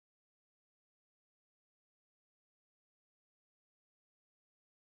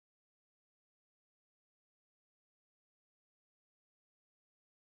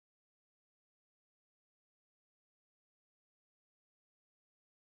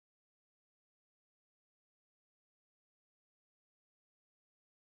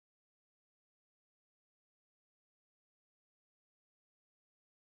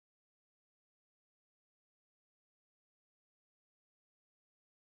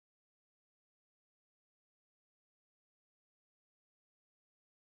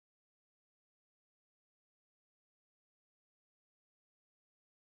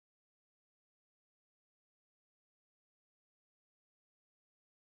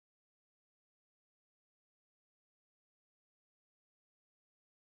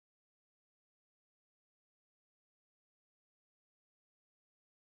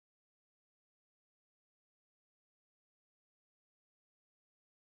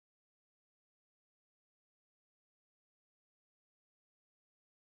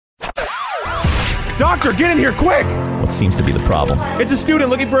Doctor, get in here, quick! What seems to be the problem? It's a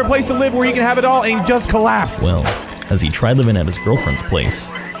student looking for a place to live where he can have it all, and he just collapsed. Well, has he tried living at his girlfriend's place?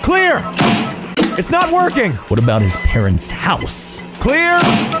 Clear! It's not working! What about his parents' house? Clear!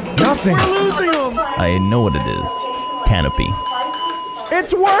 Nothing. We're losing him! I know what it is. Canopy.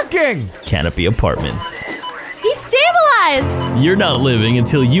 It's working! Canopy Apartments. He's stabilized! You're not living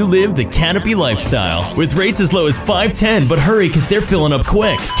until you live the Canopy lifestyle. With rates as low as $510, but hurry because they're filling up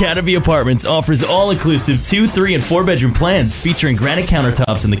quick. Canopy Apartments offers all-inclusive 2, 3, and 4-bedroom plans featuring granite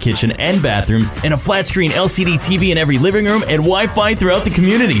countertops in the kitchen and bathrooms and a flat-screen LCD TV in every living room and Wi-Fi throughout the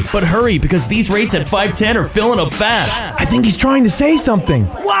community. But hurry because these rates at $510 are filling up fast. I think he's trying to say something.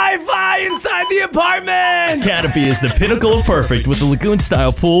 Wi-Fi inside the apartment! Canopy is the pinnacle of perfect with a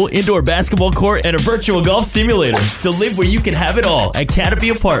lagoon-style pool, indoor basketball court, and a virtual golf simulator. So live where you can have it all at Canopy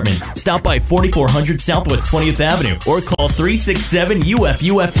Apartments. Stop by 4400 Southwest 20th Avenue or call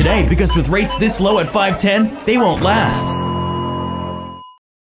 367-UF-UF today because with rates this low at $510, they won't last.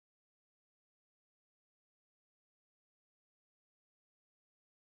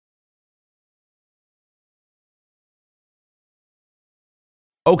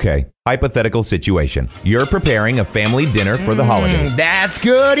 Okay, hypothetical situation. You're preparing a family dinner for the holidays. That's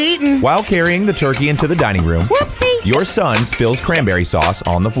good eating. While carrying the turkey into the dining room, Whoopsie! your son spills cranberry sauce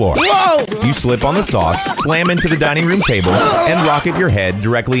on the floor. Whoa! You slip on the sauce, slam into the dining room table, and rocket your head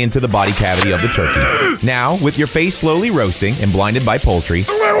directly into the body cavity of the turkey. Now, with your face slowly roasting and blinded by poultry,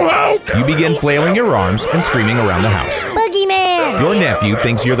 you begin flailing your arms and screaming around the house. Boogeyman! Your nephew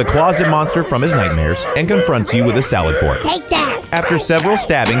thinks you're the closet monster from his nightmares and confronts you with a salad fork. Take that! After several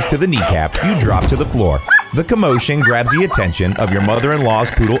stabbings to the kneecap, you drop to the floor. The commotion grabs the attention of your mother-in-law's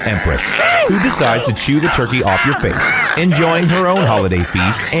poodle Empress, who decides to chew the turkey off your face, enjoying her own holiday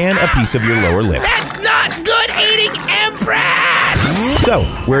feast and a piece of your lower lip. That's not good eating, Empress! So,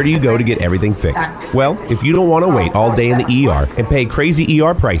 where do you go to get everything fixed? Well, if you don't want to wait all day in the ER and pay crazy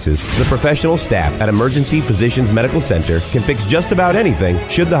ER prices, the professional staff at Emergency Physicians Medical Center can fix just about anything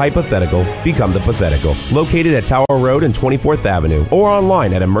should the hypothetical become the pathetical. Located at Tower Road and 24th Avenue or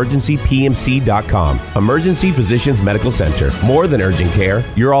online at emergencypmc.com. Emergency Physicians Medical Center. More than urgent care,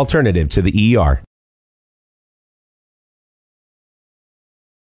 your alternative to the ER.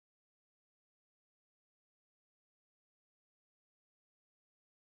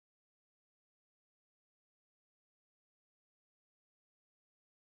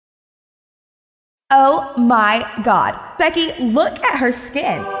 Oh my God. Becky, look at her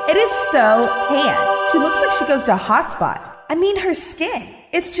skin. It is so tan. She looks like she goes to Hotspot. I mean, her skin.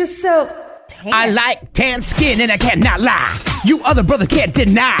 It's just so tan. I like tan skin and I cannot lie. You other brothers can't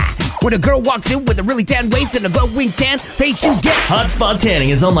deny. When a girl walks in with a really tan waist and a glowing tan face, you get Hotspot Tanning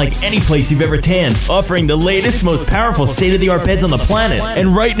is unlike any place you've ever tanned, offering the latest, most powerful state-of-the-art beds on the planet.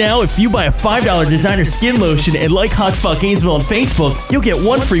 And right now, if you buy a $5 designer skin lotion and like Hotspot Gainesville on Facebook, you'll get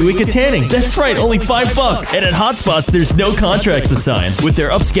 1 free week of tanning. That's right, only $5. And at Hotspots, there's no contracts to sign. With their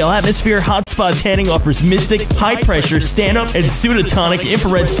upscale atmosphere, Hotspot Tanning offers Mystic, high-pressure, stand-up, and Sudotonic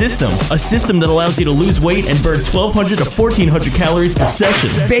infrared system. A system that allows you to lose weight and burn 1,200 to 1,400 calories per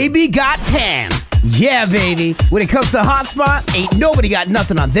session. Baby got tan. Yeah, baby. When it comes to Hotspot, ain't nobody got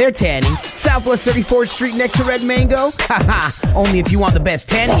nothing on their tanning. Southwest 34th Street next to Red Mango. Haha, only if you want the best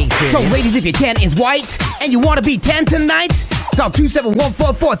tanning experience. So, ladies, if your tan is white and you want to be tan tonight, call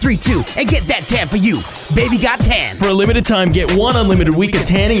 271-4432 and get that tan for you. Baby got tan. For a limited time, get 1 unlimited week of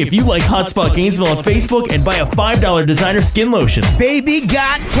tanning if you like Hotspot Gainesville on Facebook and buy a $5 designer skin lotion. Baby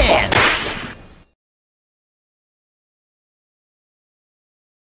got tan.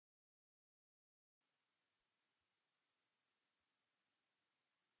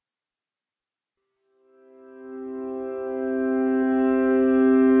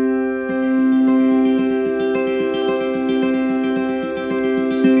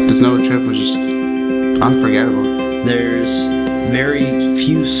 The snow trip was just unforgettable. There's very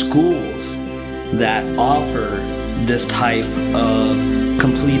few schools that offer this type of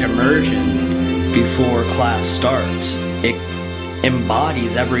complete immersion before class starts. It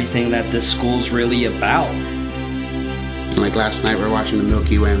embodies everything that this school's really about. Like last night we were watching the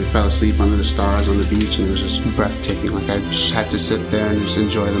Milky Way and we fell asleep under the stars on the beach and it was just breathtaking. Like I just had to sit there and just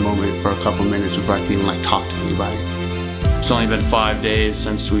enjoy the moment for a couple minutes before I could even like talk to anybody. It's only been 5 days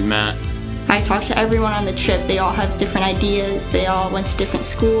since we met. I talked to everyone on the trip. They all have different ideas. They all went to different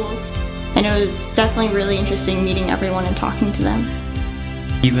schools. And it was definitely really interesting meeting everyone and talking to them.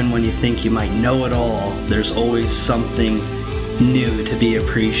 Even when you think you might know it all, there's always something new to be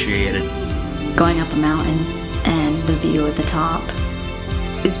appreciated. Going up a mountain and the view at the top.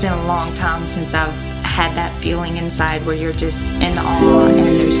 It's been a long time since I've had that feeling inside where you're just in awe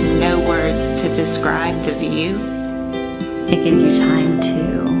and there's no words to describe the view. It gives you time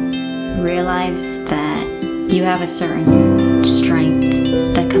to realize that you have a certain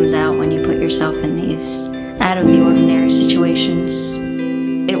strength that comes out when you put yourself in these out of the ordinary situations.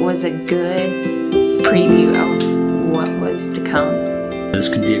 It was a good preview of what was to come. This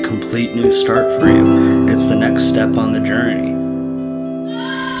could be a complete new start for you. It's the next step on the journey.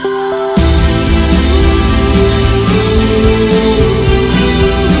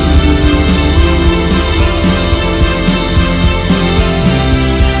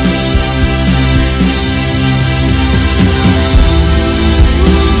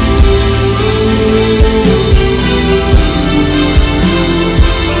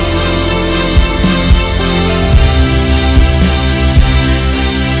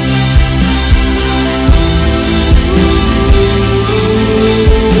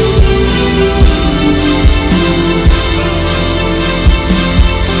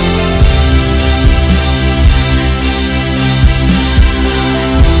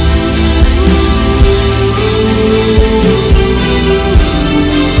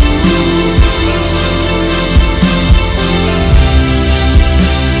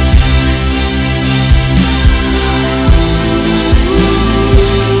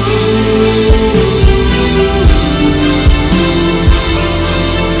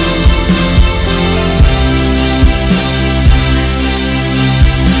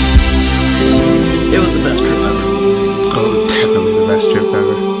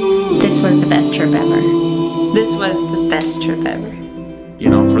 This was the best trip ever. You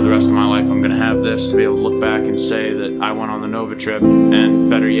know, for the rest of my life, I'm going to have this to be able to look back and say that I went on the Nova trip, and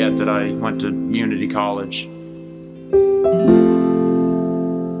better yet, that I went to Unity College.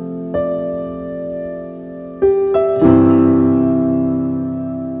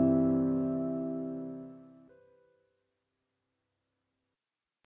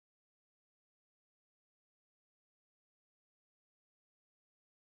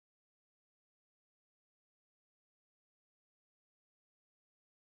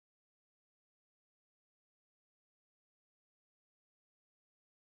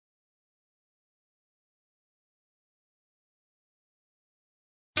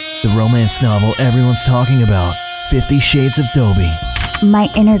 The romance novel everyone's talking about, 50 Shades of Dobby. My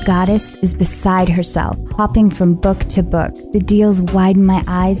inner goddess is beside herself, hopping from book to book. The deals widen my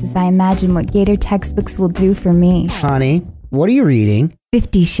eyes as I imagine what Gator textbooks will do for me. Honey, what are you reading?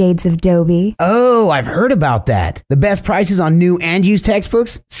 50 Shades of Dobby. Oh, I've heard about that. The best prices on new and used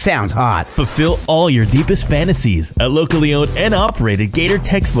textbooks? Sounds hot. Fulfill all your deepest fantasies at locally owned and operated Gator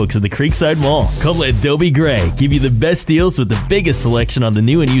Textbooks at the Creekside Mall. Come let Dobby Gray give you the best deals with the biggest selection on the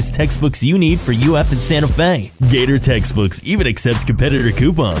new and used textbooks you need for UF and Santa Fe. Gator Textbooks even accepts competitor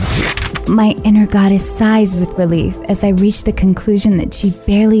coupons. My inner goddess sighs with relief as I reach the conclusion that she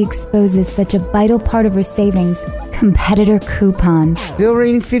barely exposes such a vital part of her savings, competitor coupons. Still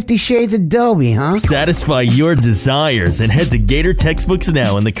reading 50 Shades of Dobby, huh? Satisfy your desires and head to Gator Textbooks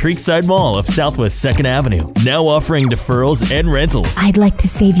now in the Creekside Mall of Southwest 2nd Avenue. Now offering deferrals and rentals. I'd like to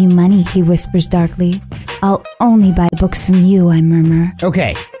save you money, he whispers darkly. I'll only buy books from you, I murmur.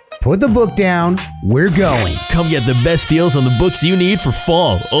 Okay, put the book down. We're going. Come get the best deals on the books you need for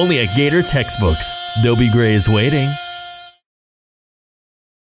fall, only at Gator Textbooks. Dobby Gray is waiting.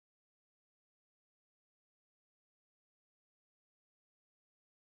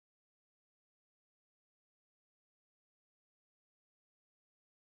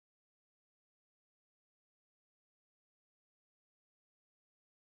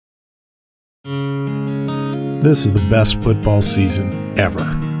 This is the best football season ever.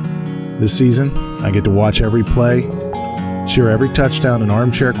 This season, I get to watch every play, cheer every touchdown, and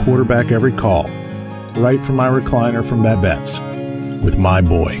armchair quarterback every call, right from my recliner from Babette's, with my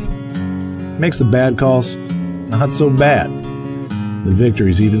boy. Makes the bad calls not so bad. The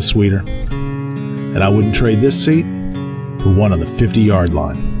victory's even sweeter. And I wouldn't trade this seat for one on the 50-yard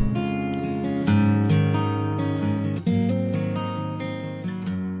line.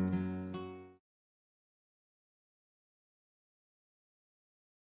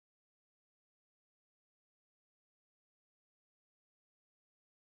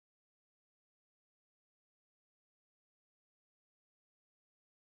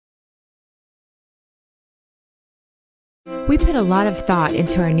 We put a lot of thought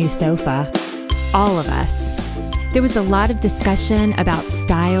into our new sofa, all of us. There was a lot of discussion about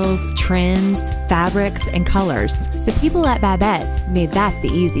styles, trends, fabrics, and colors. The people at Babette's made that the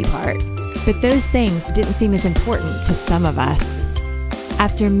easy part. But those things didn't seem as important to some of us.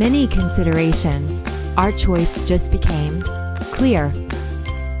 After many considerations, our choice just became clear.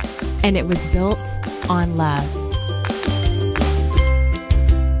 and it was built on love.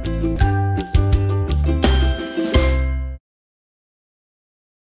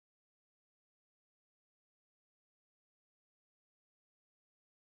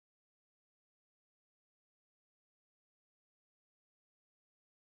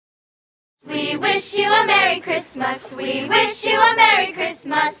 We wish you a Merry Christmas, we wish you a Merry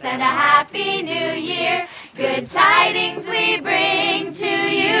Christmas and a Happy New Year. Good tidings we bring to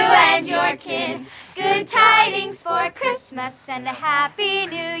you and your kin. Good tidings for Christmas and a Happy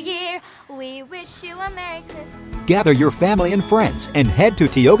New Year. We wish you a Merry Christmas. Gather your family and friends and head to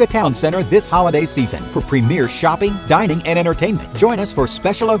Tioga Town Center this holiday season for premier shopping, dining, and entertainment. Join us for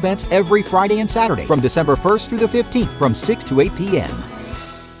special events every Friday and Saturday from December 1st through the 15th from 6 to 8 p.m.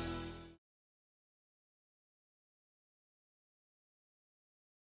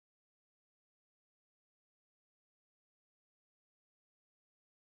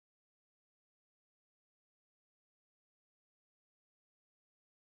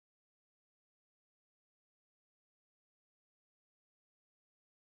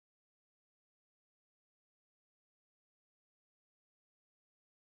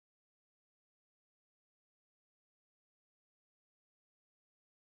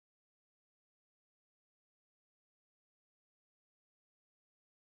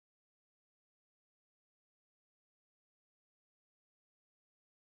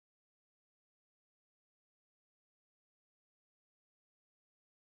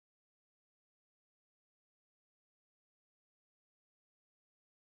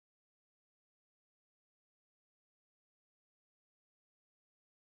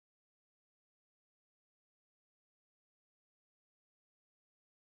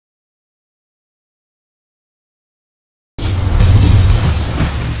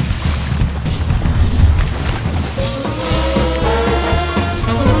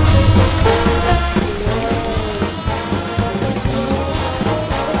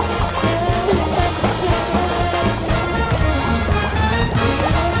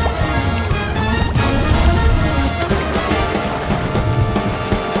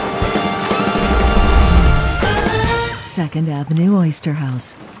 Second Avenue Oyster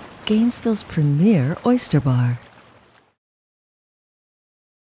House, Gainesville's premier oyster bar.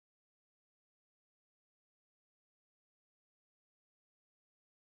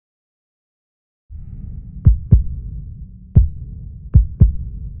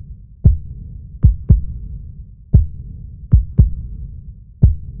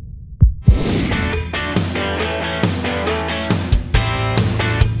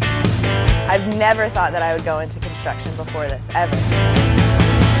 I've never thought that I would go into construction before this, ever.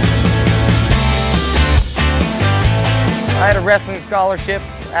 I had a wrestling scholarship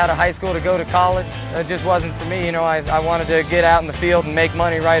out of high school to go to college. It just wasn't for me, you know, I wanted to get out in the field and make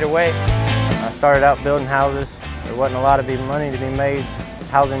money right away. I started out building houses. There wasn't a lot of money to be made.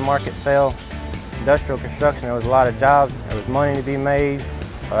 Housing market fell. Industrial construction, there was a lot of jobs. There was money to be made.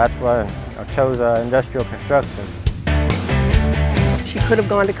 So that's why I chose industrial construction. She could have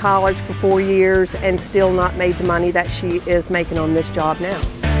gone to college for 4 years and still not made the money that she is making on this job now.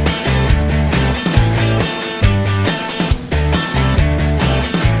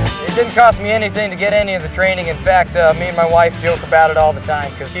 It didn't cost me anything to get any of the training. In fact, me and my wife joke about it all the time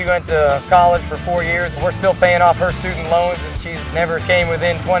because she went to college for 4 years. We're still paying off her student loans and she's never came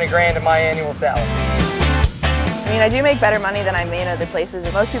within 20 grand of my annual salary. I mean, I do make better money than I made other places.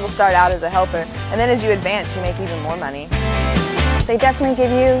 Most people start out as a helper, and then as you advance, you make even more money. They definitely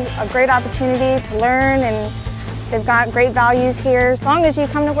give you a great opportunity to learn, and they've got great values here. As long as you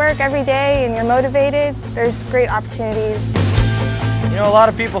come to work every day and you're motivated, there's great opportunities. You know, a lot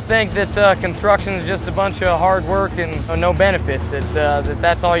of people think that construction is just a bunch of hard work and no benefits,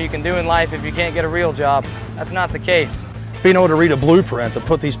 that's all you can do in life if you can't get a real job. That's not the case. Being able to read a blueprint, to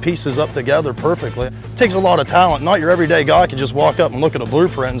put these pieces up together perfectly, it takes a lot of talent. Not your everyday guy can just walk up and look at a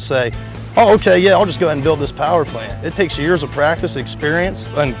blueprint and say, oh, okay, yeah, I'll just go ahead and build this power plant. It takes years of practice, experience,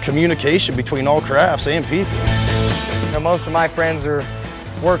 and communication between all crafts and people. You know, most of my friends are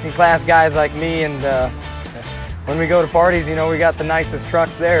working class guys like me, and when we go to parties, you know, we got the nicest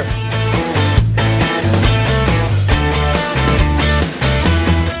trucks there.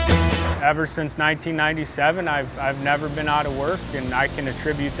 Ever since 1997, I've never been out of work, and I can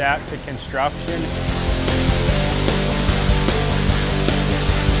attribute that to construction.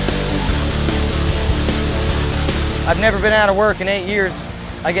 I've never been out of work in 8 years.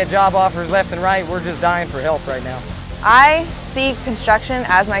 I get job offers left and right. We're just dying for help right now. I see construction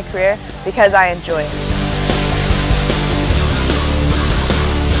as my career because I enjoy it.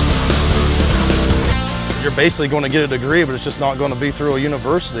 You're basically going to get a degree, but it's just not going to be through a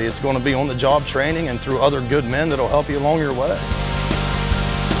university. It's going to be on-the-job training and through other good men that'll help you along your way.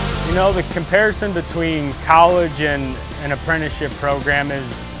 You know, the comparison between college and an apprenticeship program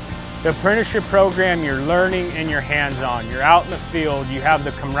is the apprenticeship program, you're learning and you're hands-on. You're out in the field, you have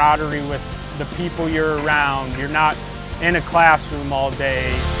the camaraderie with the people you're around. You're not in a classroom all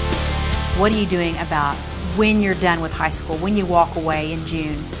day. What are you doing about when you're done with high school, when you walk away in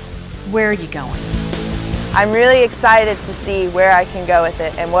June? Where are you going? I'm really excited to see where I can go with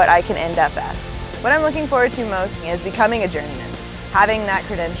it and what I can end up as. What I'm looking forward to most is becoming a journeyman. Having that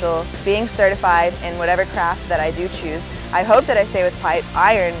credential, being certified in whatever craft that I do choose. I hope that I stay with pipe.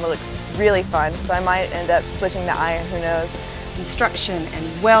 Iron looks really fun, so I might end up switching to iron, who knows. Construction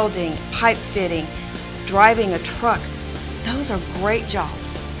and welding, pipe fitting, driving a truck, those are great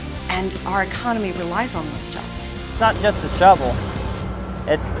jobs, and our economy relies on those jobs. It's not just a shovel,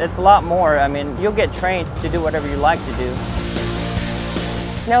 it's a lot more. I mean, you'll get trained to do whatever you like to do.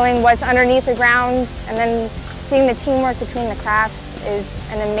 Knowing what's underneath the ground and then seeing the teamwork between the crafts is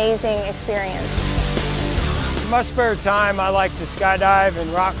an amazing experience. In my spare time, I like to skydive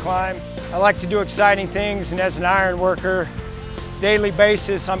and rock climb. I like to do exciting things, and as an iron worker, daily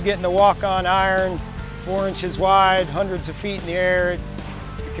basis, I'm getting to walk on iron, 4 inches wide, hundreds of feet in the air.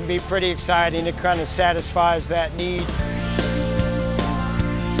 It can be pretty exciting. It kind of satisfies that need.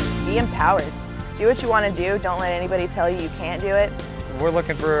 Be empowered. Do what you want to do. Don't let anybody tell you you can't do it. We're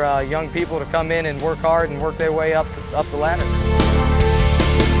looking for young people to come in and work hard and work their way up the ladder.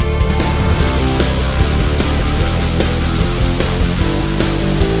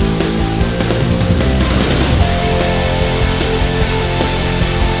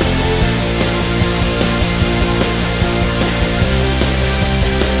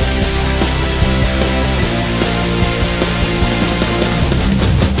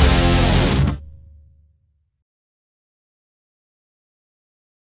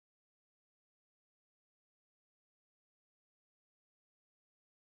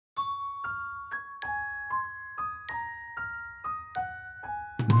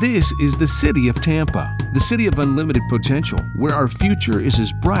 This is the city of Tampa, the city of unlimited potential, where our future is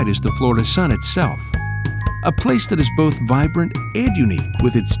as bright as the Florida sun itself. A place that is both vibrant and unique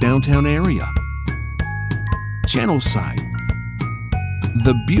with its downtown area, Channelside,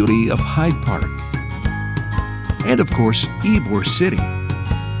 the beauty of Hyde Park, and of course, Ybor City.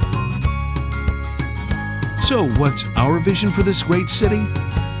 So what's our vision for this great city?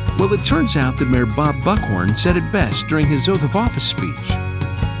 Well, it turns out that Mayor Bob Buckhorn said it best during his oath of office speech.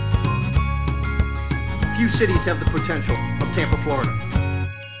 Few cities have the potential of Tampa, Florida.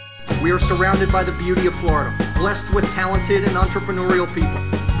 We are surrounded by the beauty of Florida, blessed with talented and entrepreneurial people,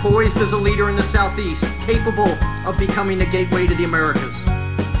 poised as a leader in the Southeast, capable of becoming the gateway to the Americas.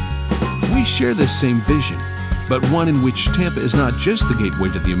 We share this same vision, but one in which Tampa is not just the gateway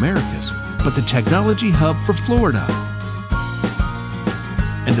to the Americas, but the technology hub for Florida.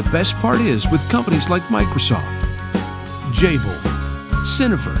 And the best part is with companies like Microsoft, Jabil,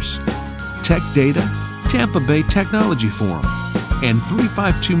 Cineverse, Tech Data, Tampa Bay Technology Forum, and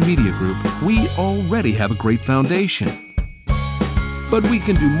 352 Media Group, we already have a great foundation. But we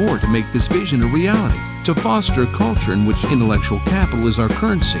can do more to make this vision a reality, to foster a culture in which intellectual capital is our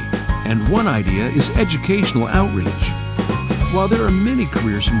currency. And one idea is educational outreach. While there are many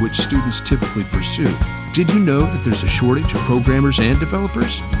careers in which students typically pursue, did you know that there's a shortage of programmers and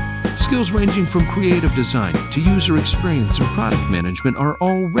developers? Skills ranging from creative design to user experience and product management are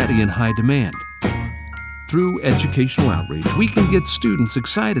already in high demand. Through educational outreach, we can get students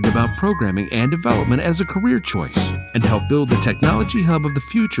excited about programming and development as a career choice and help build the technology hub of the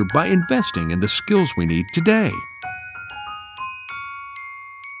future by investing in the skills we need today.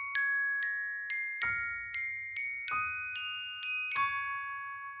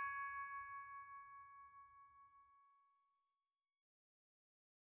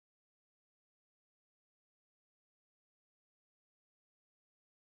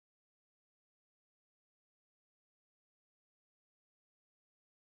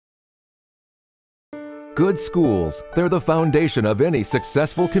 Good schools, they're the foundation of any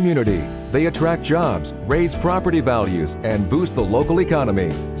successful community. They attract jobs, raise property values, and boost the local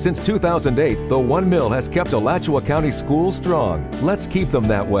economy. Since 2008, the One Mill has kept Alachua County schools strong. Let's keep them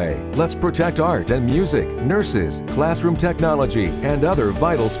that way. Let's protect art and music, nurses, classroom technology, and other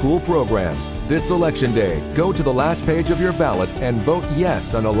vital school programs. This Election Day, go to the last page of your ballot and vote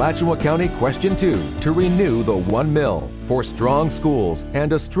yes on Alachua County Question 2 to renew the One Mill for strong schools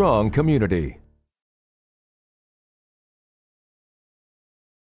and a strong community.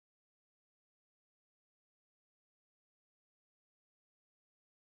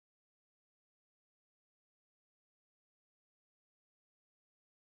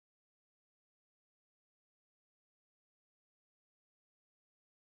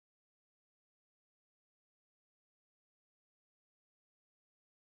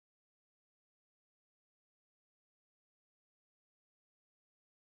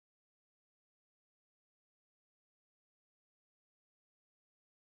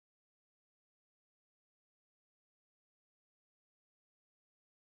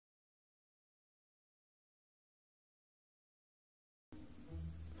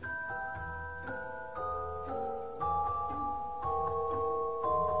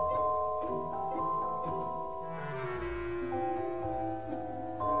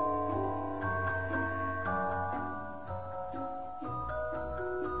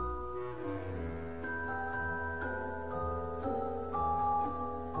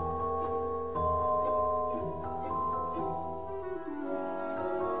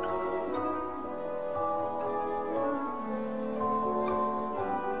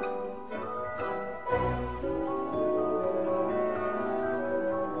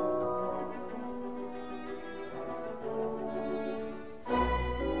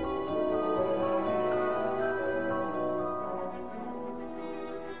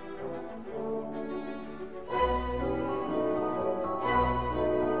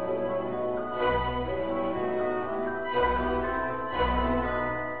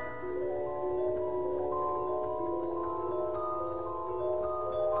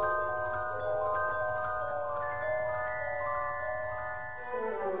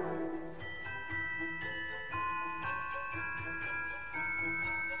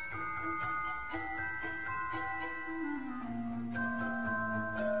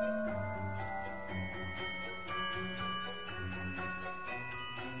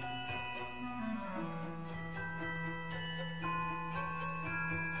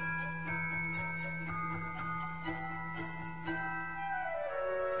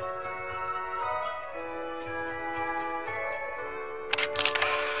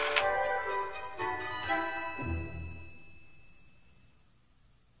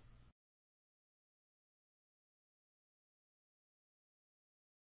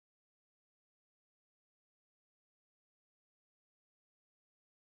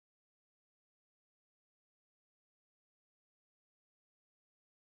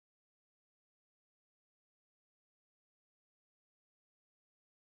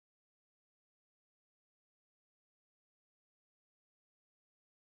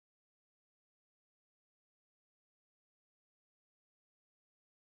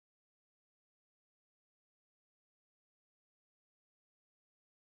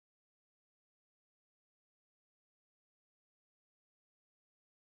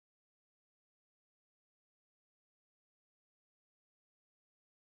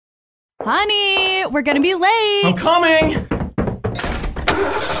 Honey, we're gonna be late. I'm coming.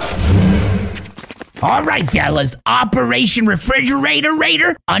 All right, fellas, Operation Refrigerator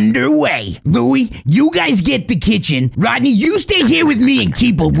Raider underway. Louie, you guys get the kitchen. Rodney, you stay here with me and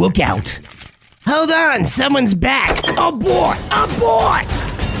keep a lookout. Hold on, someone's back. Abort! Abort!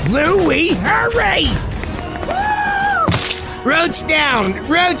 Louie, hurry! Roach down!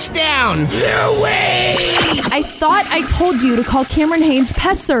 Roach down! Louie! I thought I told you to call Cameron Haynes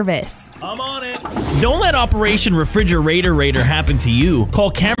Pest Service. I'm on it. Don't let Operation Refrigerator Raider happen to you.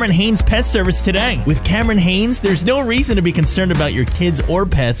 Call Cameron Haynes Pest Service today. With Cameron Haynes, there's no reason to be concerned about your kids or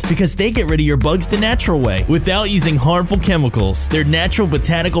pets because they get rid of your bugs the natural way without using harmful chemicals. Their natural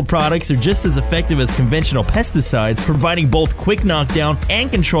botanical products are just as effective as conventional pesticides, providing both quick knockdown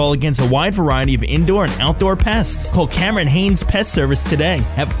and control against a wide variety of indoor and outdoor pests. Call Cameron Haynes Pest Service today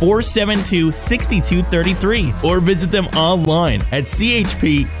at 472-6233 or visit them online at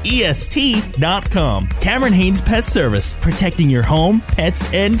chpest.com. Cameron Haynes Pest Service, protecting your home, pets,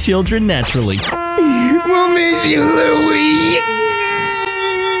 and children naturally. We'll miss you, Louie.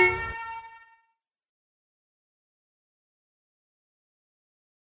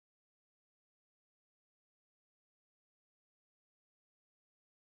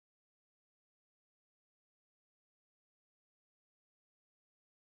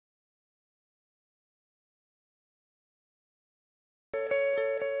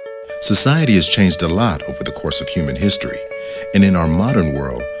 Society has changed a lot over the course of human history, and in our modern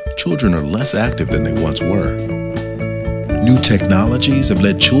world, children are less active than they once were. New technologies have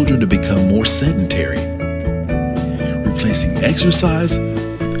led children to become more sedentary, replacing exercise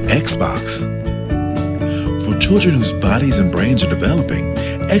with Xbox. For children whose bodies and brains are developing,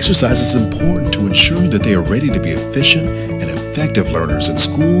 exercise is important to ensure that they are ready to be efficient and effective learners in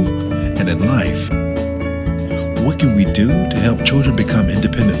school and in life. What can we do to help children become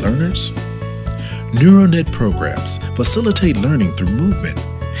independent learners? NeuroNet programs facilitate learning through movement,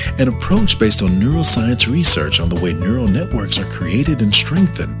 an approach based on neuroscience research on the way neural networks are created and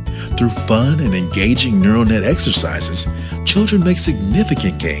strengthened. Through fun and engaging NeuroNet exercises, children make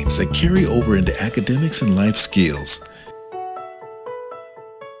significant gains that carry over into academics and life skills.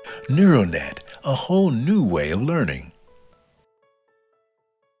 NeuroNet, a whole new way of learning.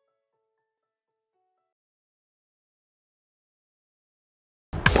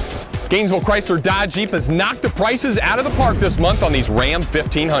 Gainesville Chrysler Dodge Jeep has knocked the prices out of the park this month on these Ram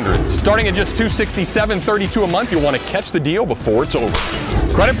 1500s. Starting at just $267.32 a month, you'll want to catch the deal before it's over.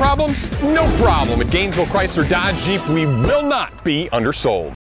 Credit problems? No problem. At Gainesville Chrysler Dodge Jeep, we will not be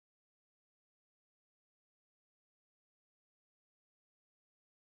undersold.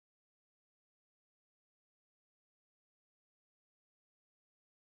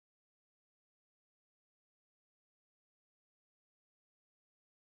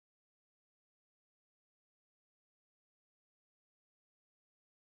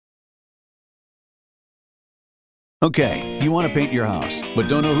 Okay, you want to paint your house, but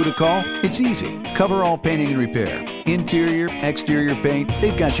don't know who to call? It's easy. Coverall Painting and Repair. Interior, exterior paint,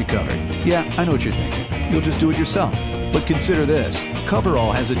 they've got you covered. Yeah, I know what you're thinking. You'll just do it yourself. But consider this.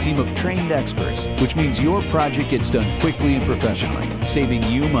 Coverall has a team of trained experts, which means your project gets done quickly and professionally, saving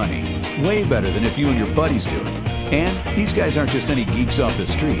you money. Way better than if you and your buddies do it. And these guys aren't just any geeks off the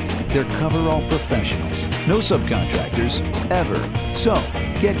street. They're Coverall professionals. No subcontractors, ever. So,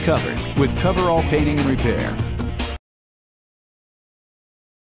 get covered with Coverall Painting and Repair.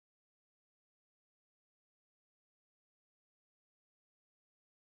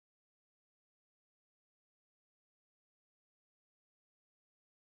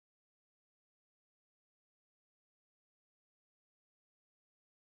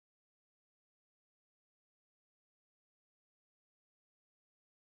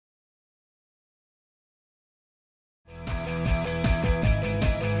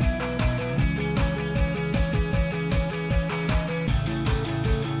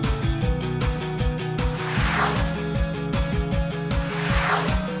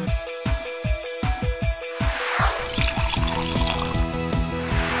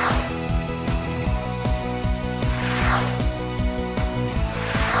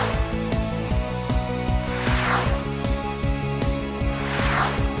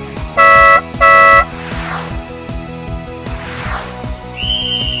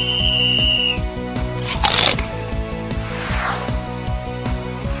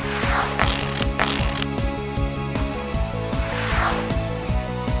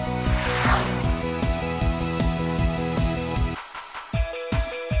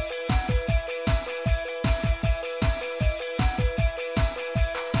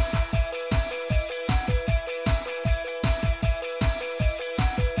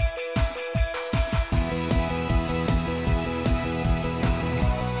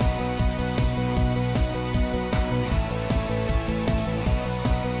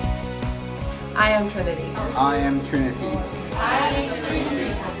 I am Trinity. I am Trinity. I am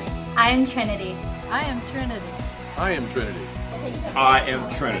Trinity. I am Trinity. I am Trinity. I am Trinity. I am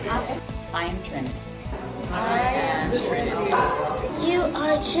Trinity. I am Trinity. I am Trinity. You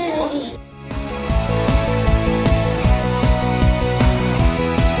are Trinity.